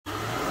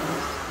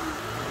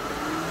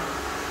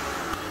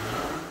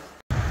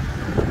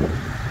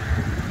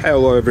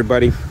Hello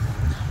everybody.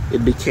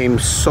 It became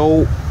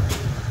so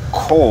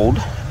cold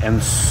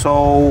and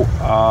so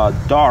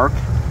dark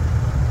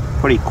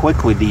pretty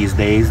quickly these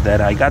days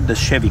that I got the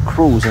Chevy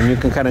Cruz, and you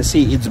can kind of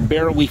see it's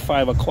barely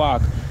 5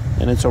 o'clock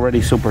and it's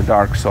already super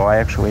dark. So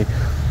I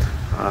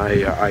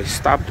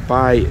stopped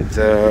by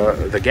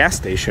the gas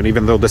station,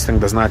 even though this thing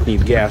does not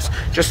need gas,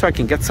 just so I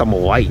can get some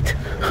light.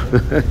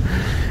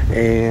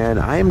 And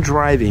I am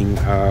driving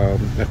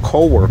a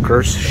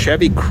co-worker's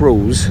Chevy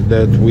Cruz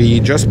that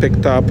we just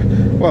picked up.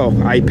 Well,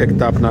 I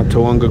picked up not too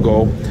long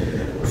ago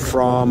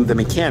from the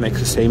mechanic,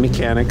 the same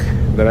mechanic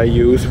that I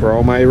use for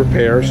all my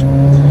repairs.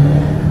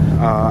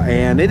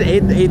 And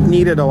it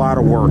needed a lot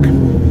of work.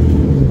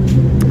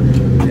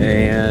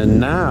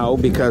 And now,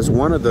 because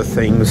one of the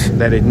things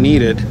that it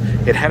needed,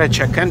 it had a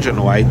check engine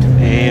light,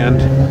 and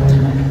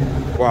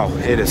well,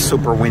 it is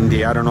super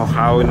windy. I don't know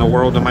how in the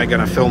world am I going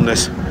to film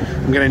this.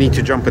 I'm going to need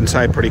to jump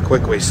inside pretty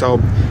quickly. So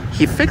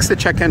he fixed the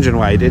check engine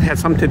light. It had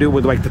something to do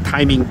with like the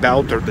timing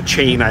belt or the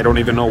chain. I don't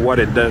even know what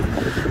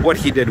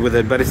he did with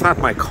it, but it's not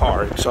my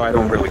car, so I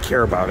don't really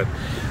care about it.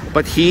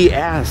 But he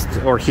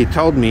asked, or he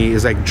told me,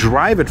 is like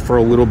drive it for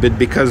a little bit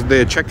because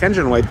the check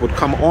engine light would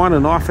come on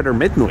and off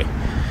intermittently.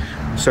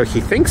 So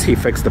he thinks he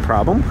fixed the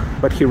problem,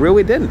 but he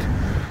really didn't.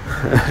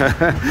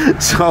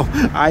 So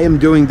I am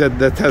doing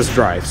the test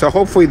drive. So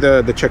hopefully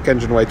the check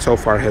engine light so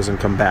far hasn't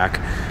come back,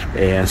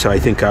 and so I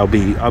think I'll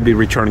be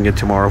returning it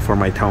tomorrow for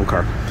my town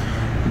car.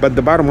 But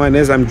the bottom line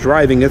is I'm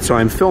driving it, so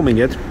I'm filming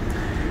it.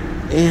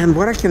 And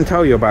what I can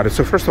tell you about it.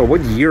 So first of all,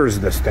 what year is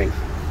this thing?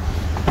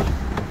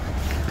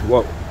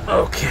 Whoa.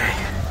 Okay.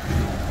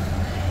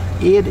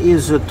 It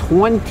is a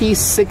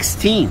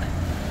 2016.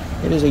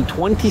 It is a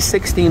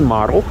 2016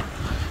 model,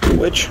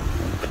 which,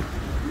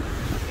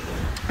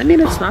 I mean,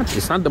 it's not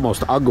the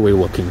most ugly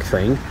looking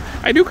thing.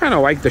 I do kind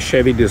of like the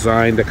Chevy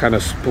design, the kind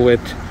of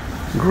split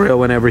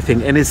grille and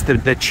everything, and it's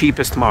the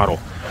cheapest model.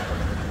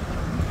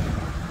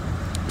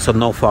 So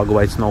no fog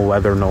lights, no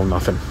leather, no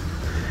nothing.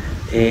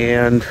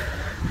 And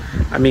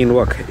I mean,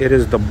 look, it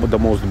is the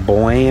most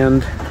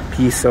bland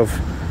piece of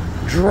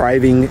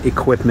driving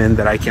equipment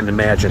that I can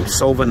imagine.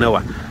 So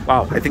vanilla.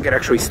 Wow, I think it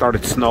actually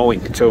started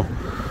snowing too.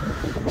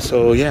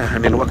 So yeah, I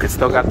mean, look, it's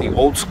still got the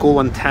old school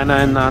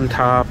antenna on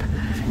top.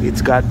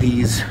 It's got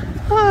these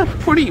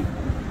pretty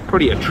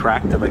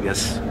attractive, I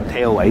guess,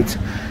 tail lights.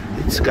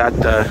 It's got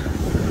the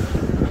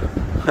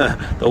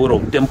little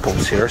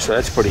dimples here, so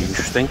that's pretty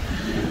interesting.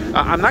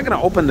 I'm not going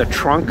to open the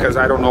trunk because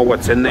I don't know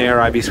what's in there.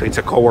 Obviously, it's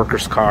a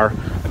co-worker's car.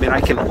 I mean, I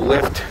can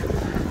lift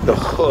the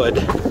hood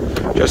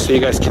just so you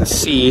guys can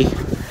see,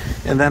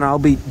 and then I'll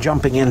be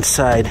jumping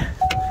inside.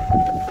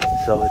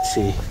 So let's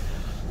see.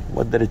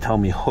 What did it tell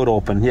me? Hood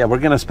open. Yeah, we're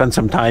going to spend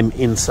some time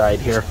inside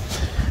here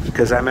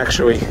because I'm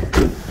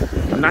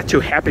not too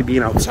happy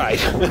being outside.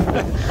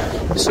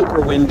 Super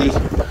windy,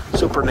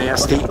 super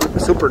nasty,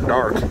 super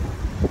dark.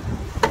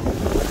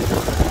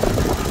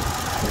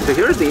 So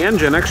here's the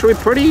engine. Actually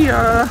pretty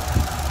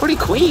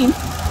clean.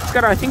 It's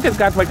got, I think it's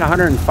got like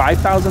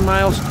 105,000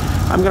 miles.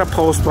 I'm going to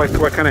post like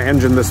what kind of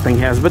engine this thing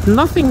has, but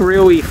nothing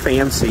really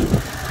fancy.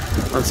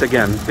 Once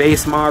again,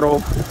 base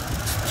model.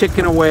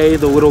 Ticking away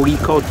the little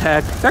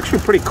Ecotech. It's actually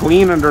pretty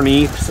clean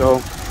underneath,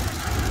 so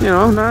you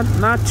know,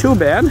 not too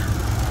bad.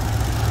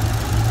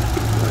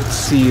 Let's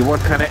see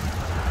what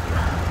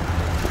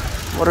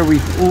are we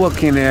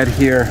looking at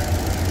here?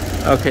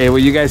 Okay, well,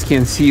 you guys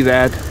can see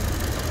that.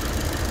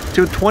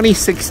 To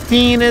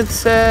 2016, it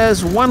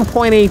says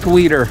 1.8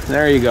 liter.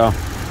 There you go.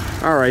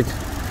 All right,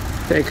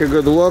 take a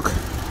good look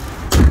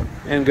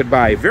and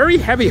goodbye. Very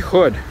heavy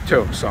hood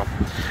too. So,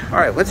 all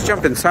right, let's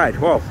jump inside.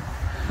 Whoa.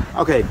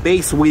 Okay,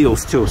 base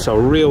wheels too, so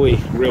really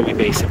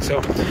basic.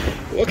 So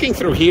looking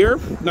through here,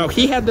 now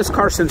he had this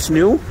car since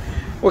new.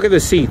 Look at the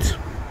seats.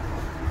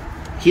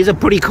 He's a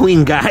pretty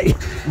clean guy,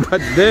 but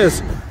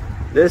this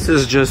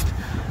is just,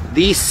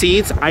 these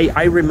seats,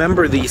 I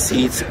remember these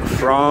seats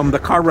from the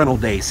car rental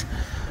days.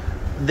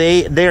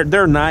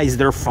 They're nice,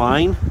 they're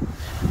fine,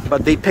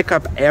 but they pick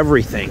up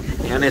everything,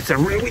 and it's a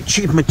really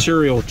cheap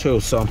material too.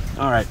 So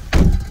all right,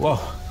 whoa.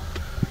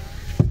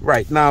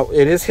 Right, now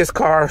it is his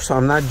car, so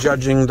I'm not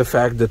judging the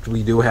fact that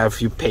we do have a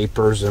few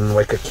papers and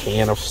like a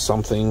can of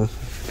something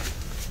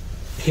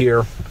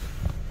here.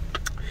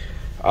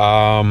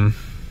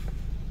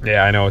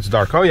 Yeah, I know it's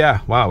dark. Oh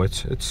yeah, wow,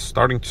 it's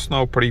starting to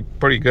snow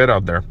pretty good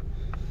out there.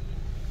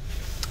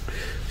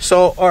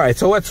 So all right,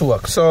 so let's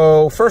look.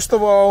 So first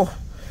of all,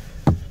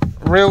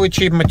 really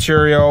cheap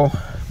material,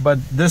 but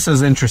this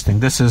is interesting.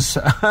 This is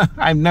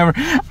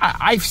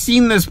I've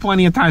seen this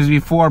plenty of times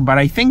before, but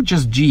I think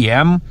just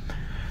GM,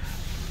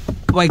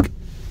 like,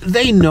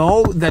 they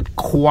know that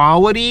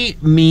quality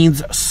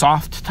means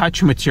soft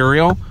touch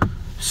material,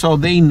 so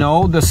they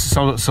know this.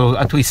 So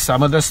at least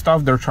some of this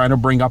stuff they're trying to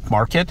bring up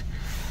market.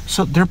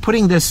 So they're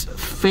putting this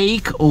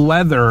fake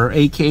leather,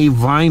 aka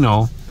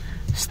vinyl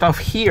stuff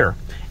here,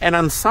 and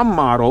on some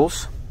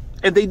models,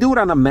 and they do it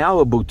on a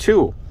Malibu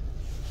too.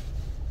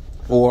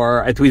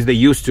 or at least they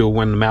used to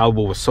when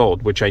Malibu was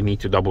sold, which I need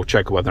to double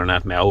check whether or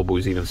not Malibu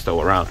is even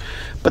still around.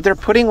 But they're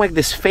putting like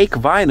this fake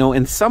vinyl,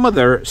 and some of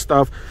their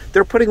stuff,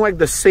 they're putting like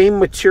the same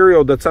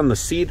material that's on the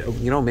seat.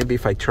 You know, maybe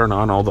if I turn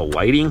on all the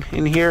lighting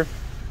in here,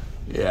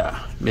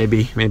 yeah,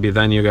 maybe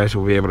then you guys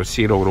will be able to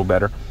see it a little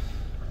better.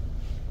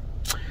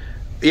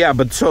 Yeah,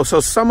 but so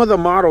some of the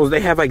models,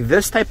 they have like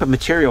this type of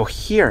material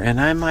here, and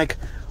I'm like,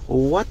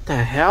 what the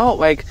hell?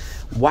 Like,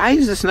 why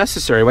is this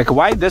necessary? Like,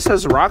 why? This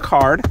is rock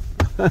hard.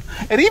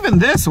 And even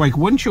this, like,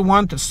 wouldn't you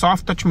want a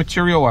soft touch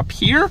material up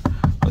here?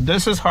 But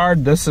this is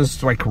hard, this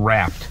is like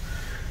wrapped.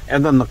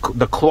 And then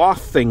the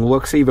cloth thing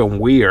looks even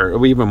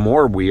weird, even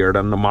more weird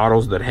on the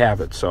models that have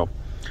it. So,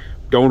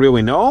 don't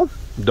really know,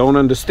 don't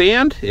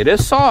understand. It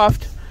is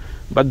soft,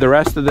 but the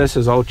rest of this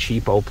is all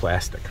cheapo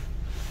plastic.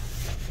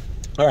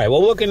 All right,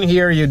 well, look in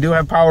here, you do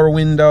have power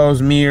windows,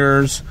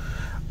 mirrors.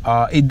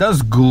 It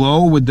does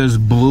glow with this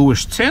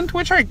bluish tint,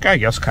 which I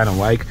guess kind of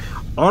like.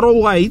 Auto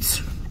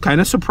lights. Kind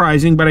of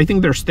surprising, but I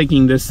think they're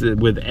sticking this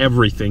with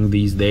everything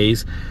these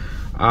days.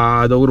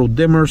 The little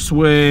dimmer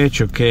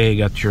switch. Okay,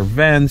 got your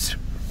vents.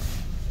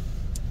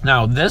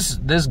 Now this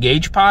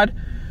gauge pod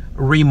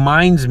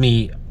reminds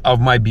me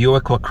of my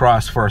Buick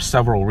LaCrosse for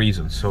several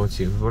reasons. So let's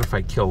see, what if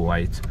I kill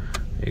lights?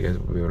 You guys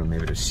will be able to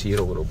maybe to see it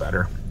a little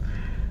better.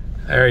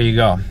 There you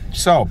go.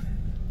 So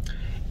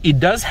it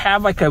does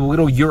have like a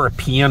little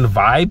European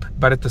vibe,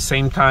 but at the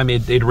same time,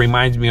 it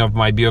reminds me of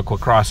my Buick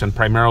LaCrosse, and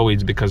primarily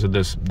it's because of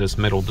this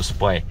middle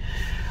display.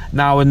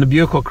 Now, in the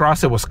Buick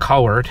LaCrosse, it was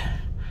colored,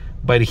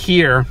 but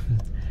here,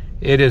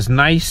 it is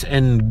nice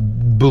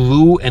and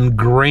blue and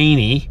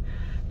grainy.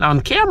 Now,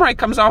 on camera, it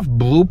comes off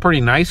blue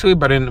pretty nicely,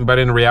 but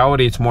in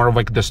reality, it's more of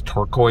like this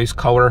turquoise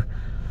color.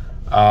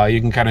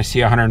 You can kind of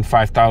see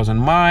 105,000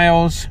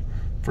 miles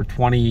for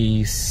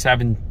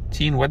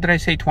 2017. What did I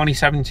say?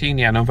 2017?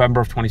 Yeah, November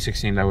of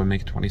 2016. That would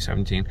make it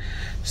 2017.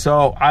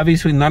 So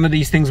obviously none of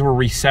these things were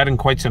reset in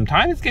quite some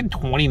time. It's getting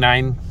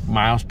 29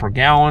 miles per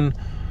gallon.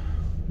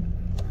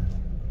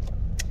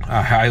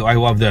 I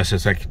love this.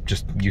 It's like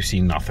just you see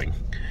nothing.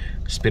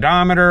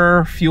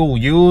 Speedometer, fuel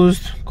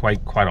used quite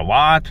a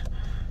lot.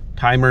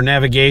 Timer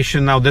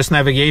navigation. Now this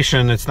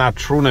navigation, it's not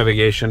true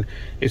navigation.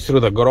 It's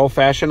through the good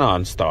old-fashioned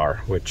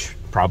OnStar, which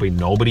probably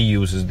nobody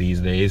uses these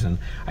days, and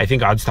I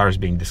think OnStar is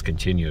being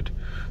discontinued.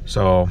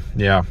 So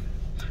yeah,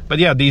 but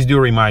yeah, these do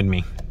remind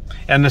me.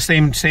 And the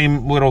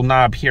same little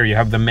knob here, you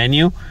have the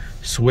menu,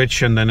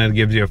 switch, and then it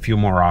gives you a few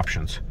more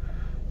options.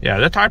 Yeah,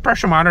 the tire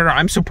pressure monitor,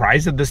 I'm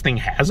surprised that this thing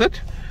has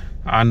it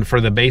for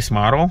the base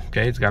model.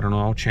 Okay, it's got an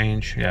oil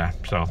change. Yeah,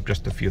 so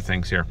just a few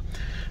things here.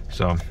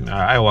 So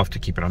I love to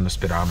keep it on the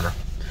speedometer.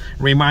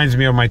 Reminds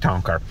me of my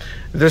town car.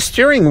 The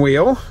steering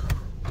wheel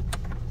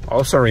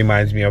also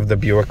reminds me of the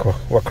Buick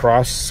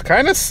LaCrosse.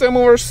 Kind of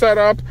similar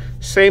setup,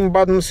 same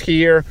buttons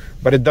here,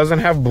 but it doesn't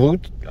have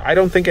Bluetooth. I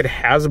don't think it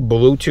has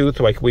Bluetooth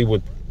like we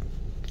would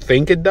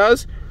think it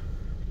does.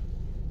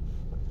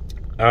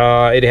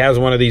 It has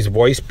one of these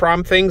voice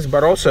prompt things,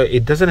 but also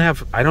it doesn't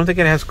have, I don't think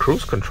it has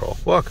cruise control.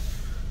 Look,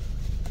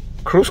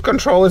 cruise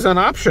control is an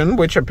option,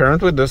 which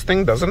apparently this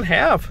thing doesn't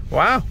have.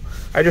 Wow,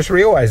 I just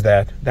realized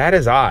that. That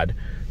is odd.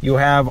 You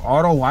have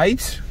auto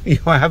lights, you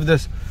have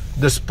this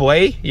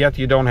display, yet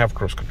you don't have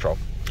cruise control.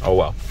 Oh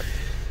well.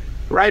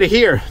 Right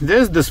here,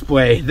 this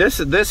display, this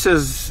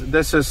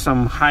is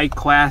some high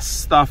class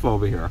stuff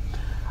over here.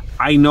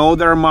 I know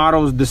there are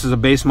models, this is a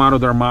base model,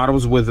 there are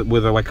models with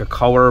like a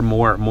color,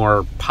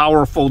 more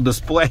powerful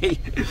display.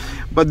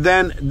 But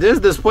then this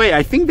display,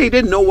 I think they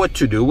didn't know what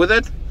to do with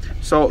it.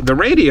 So the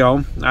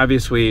radio,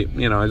 obviously,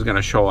 you know, is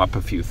gonna show up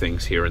a few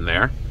things here and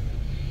there.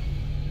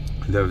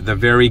 The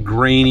very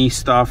grainy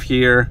stuff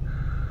here.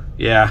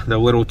 Yeah, the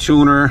little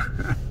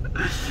tuner.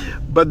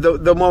 But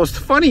the most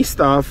funny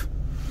stuff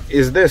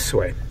is this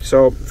way.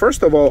 So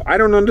first of all, I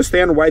don't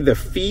understand why the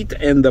feet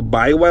and the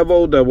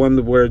bi-level, the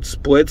one where it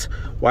splits,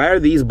 why are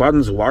these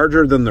buttons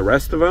larger than the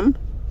rest of them?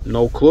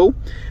 No clue.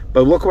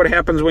 But look what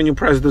happens when you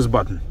press this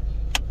button.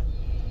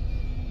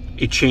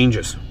 It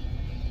changes.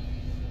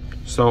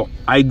 So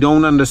I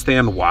don't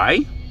understand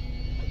why.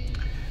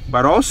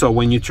 But also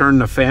when you turn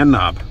the fan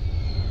knob,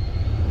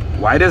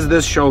 why does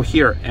this show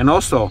here? And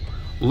also,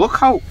 look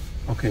how,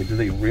 okay, do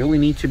they really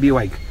need to be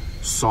like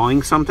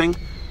sawing something?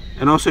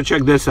 And also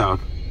check this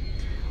out.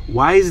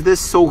 Why is this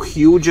so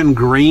huge and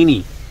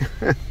grainy?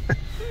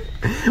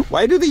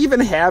 Why do they even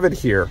have it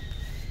here?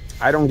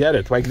 I don't get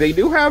it. Like they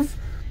do have,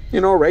 you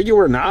know,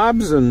 regular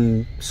knobs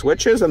and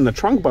switches, and the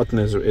trunk button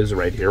is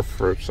right here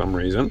for some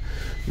reason.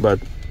 But,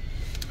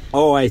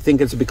 oh, I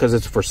think it's because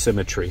it's for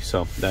symmetry,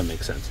 so that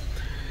makes sense.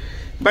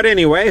 But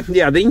anyway,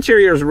 yeah, the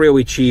interior is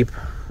really cheap.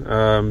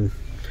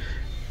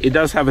 It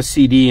does have a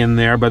CD in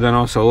there, but then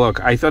also, look,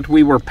 I thought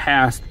we were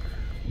past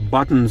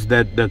buttons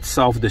that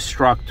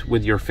self-destruct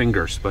with your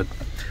fingers, but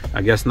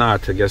I guess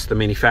not. I guess the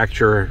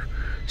manufacturer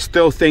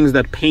still thinks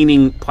that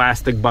painting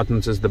plastic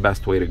buttons is the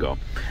best way to go.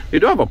 You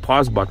do have a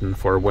pause button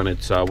for when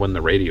it's when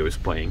the radio is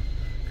playing,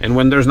 and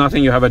when there's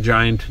nothing, you have a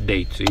giant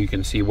date, so you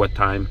can see what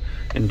time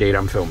and date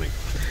I'm filming.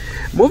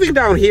 Moving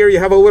down here, you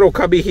have a little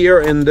cubby here,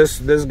 and this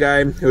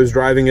guy who was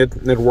driving it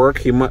at work,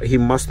 he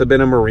must have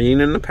been a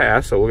Marine in the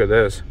past. So look at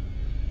this.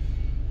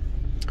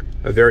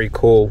 A very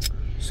cool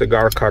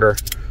cigar cutter.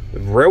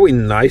 Really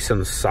nice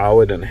and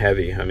solid and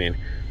heavy. I mean,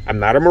 I'm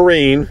not a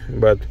Marine,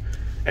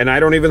 and I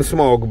don't even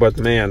smoke, but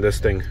man, this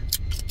thing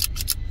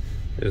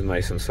is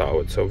nice and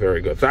solid. So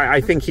very good. So I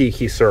think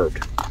he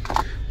served.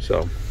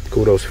 So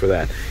kudos for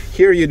that.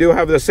 Here you do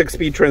have the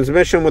 6-speed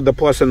transmission with the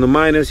plus and the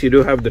minus. You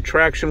do have the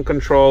traction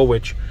control,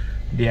 which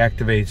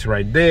deactivates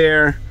right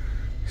there.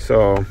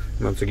 So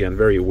once again,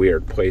 very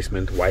weird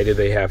placement. Why did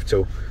they have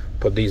to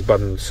put these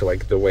buttons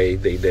like the way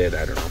they did?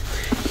 I don't know.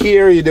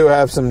 Here you do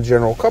have some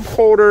general cup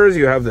holders.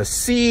 You have the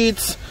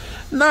seats.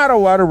 Not a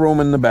lot of room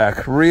in the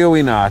back,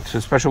 really not,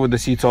 especially with the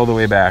seats all the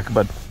way back,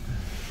 but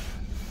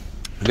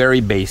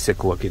very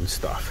basic looking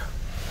stuff.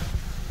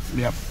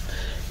 Yep.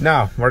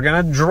 Now we're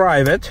gonna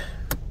drive it,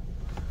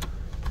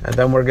 and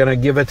then we're gonna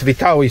give it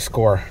Vitaly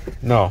score.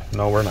 No,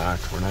 we're not.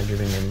 We're not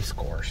giving any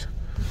scores.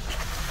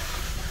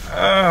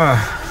 All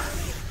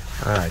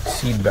right,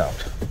 seat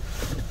belt.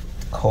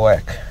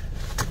 Click.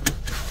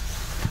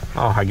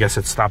 Oh, I guess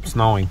it stopped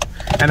snowing.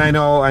 And I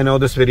know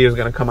this video is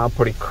gonna come out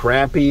pretty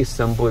crappy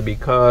simply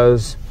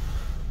because,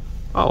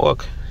 oh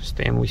look,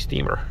 Stanley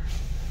steamer.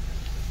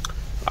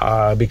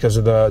 Because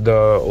of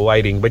the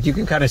lighting, but you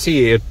can kind of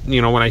see it.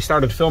 You know, when I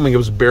started filming, it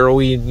was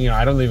barely, you know,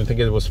 I don't even think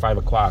it was 5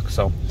 o'clock.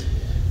 So,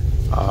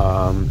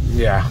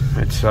 yeah,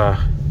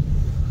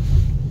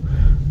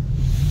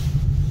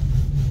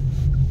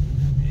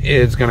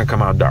 it's gonna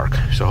come out dark.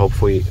 So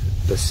hopefully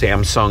the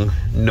Samsung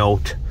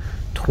Note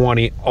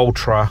 20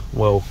 Ultra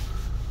will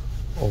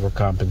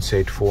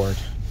overcompensate for it.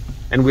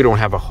 And we don't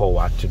have a whole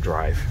lot to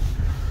drive.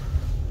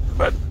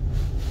 But,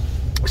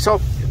 so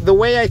the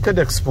way I could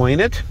explain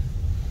it,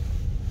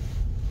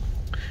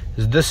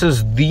 this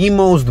is the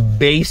most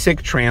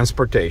basic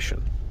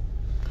transportation.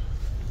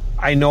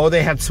 I know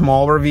they had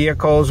smaller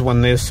vehicles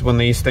when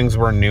these things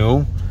were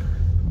new,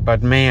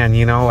 but man,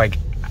 you know, like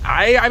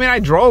I mean, I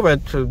drove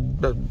it to,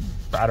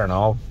 I don't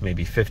know,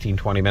 maybe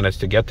 15-20 minutes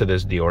to get to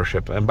this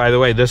dealership. And by the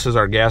way, this is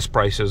our gas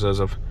prices as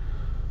of,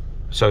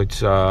 so it's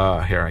here,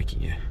 I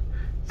can,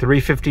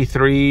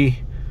 $3.53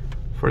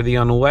 for the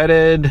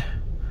unleaded,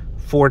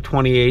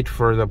 $4.28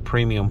 for the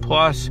premium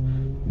plus.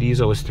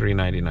 Diesel is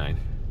 $3.99.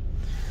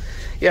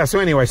 Yeah, so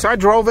anyway, so I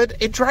drove it.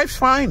 It drives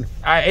fine.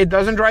 It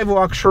doesn't drive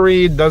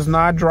luxury. It does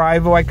not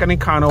drive like an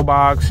Econo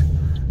box.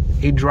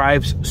 It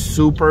drives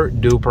super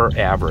duper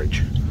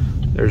average.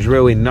 There's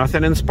really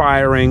nothing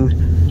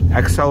inspiring.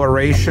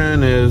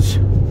 Acceleration is,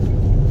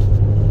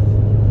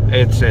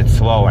 it's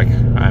slow. Like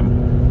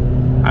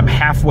I'm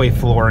halfway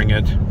flooring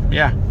it.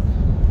 Yeah,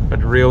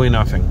 but really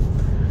nothing.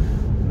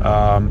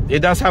 It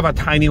does have a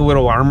tiny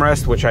little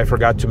armrest, which I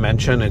forgot to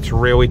mention. It's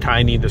really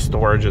tiny. The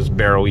storage is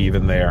barely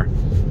even there.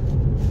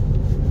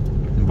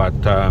 But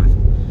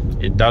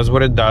it does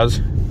what it does.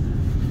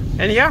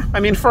 And yeah, I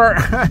mean, for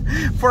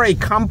a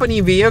company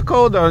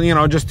vehicle, you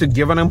know, just to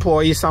give an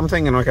employee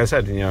something, and like I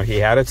said, you know, he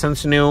had it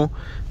since new.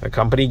 The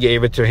company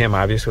gave it to him,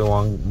 obviously, a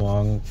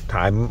long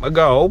time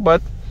ago.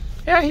 But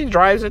yeah, he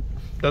drives it.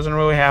 Doesn't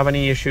really have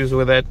any issues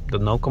with it.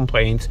 There's no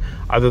complaints,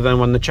 other than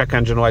when the check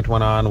engine light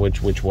went on,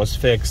 which was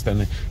fixed,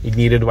 and it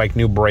needed like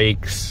new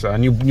brakes,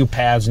 new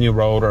pads, new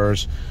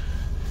rotors.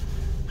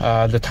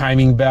 The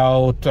timing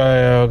belt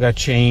got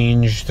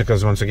changed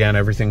because, once again,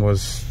 everything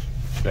was,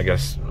 I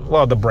guess,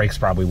 well, the brakes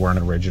probably weren't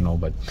original,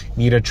 but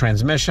needed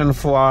transmission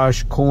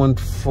flush, coolant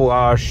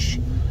flush,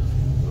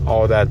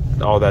 all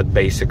that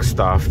basic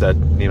stuff that,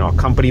 you know, a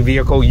company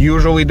vehicle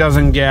usually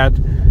doesn't get.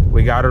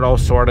 We got it all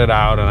sorted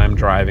out, and I'm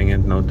driving it.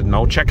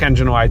 No check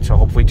engine light, so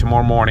hopefully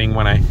tomorrow morning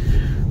when I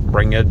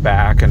bring it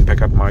back and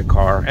pick up my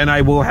car, and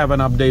I will have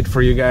an update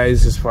for you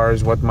guys as far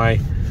as what my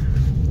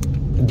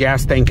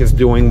gas tank is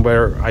doing,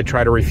 where I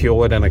try to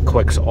refuel it and it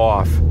clicks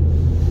off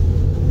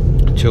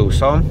too.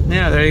 So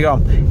yeah, there you go.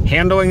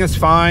 Handling is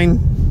fine.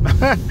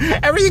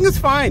 Everything is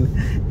fine.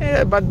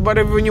 Yeah, but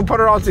when you put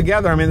it all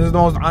together, I mean, it's the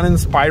most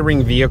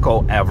uninspiring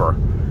vehicle ever.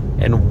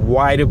 And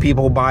why do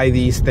people buy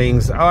these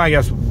things? Oh, I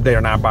guess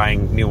they're not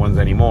buying new ones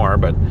anymore,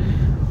 but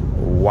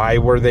why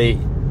were they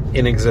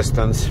in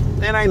existence?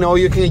 And I know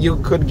you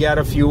could get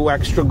a few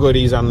extra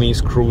goodies on these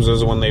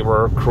cruises when they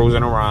were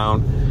cruising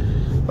around.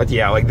 But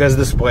yeah, like this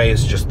display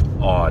is just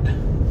odd.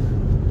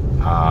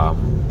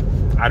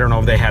 I don't know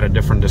if they had a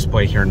different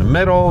display here in the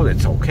middle.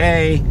 It's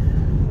okay.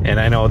 And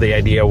I know the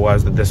idea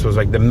was that this was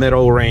like the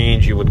middle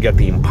range. You would get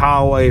the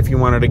Impala if you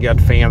wanted to get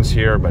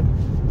fancier, but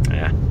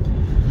yeah.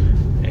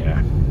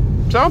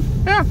 So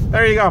yeah,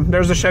 there you go.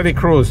 There's the Chevy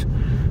Cruz.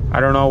 I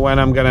don't know when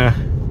I'm gonna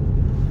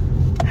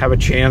have a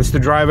chance to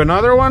drive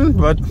another one,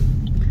 but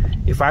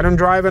if I don't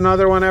drive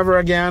another one ever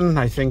again,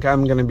 I think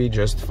I'm gonna be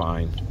just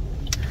fine.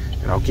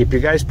 And I'll keep you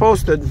guys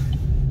posted.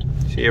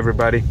 See you,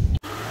 everybody.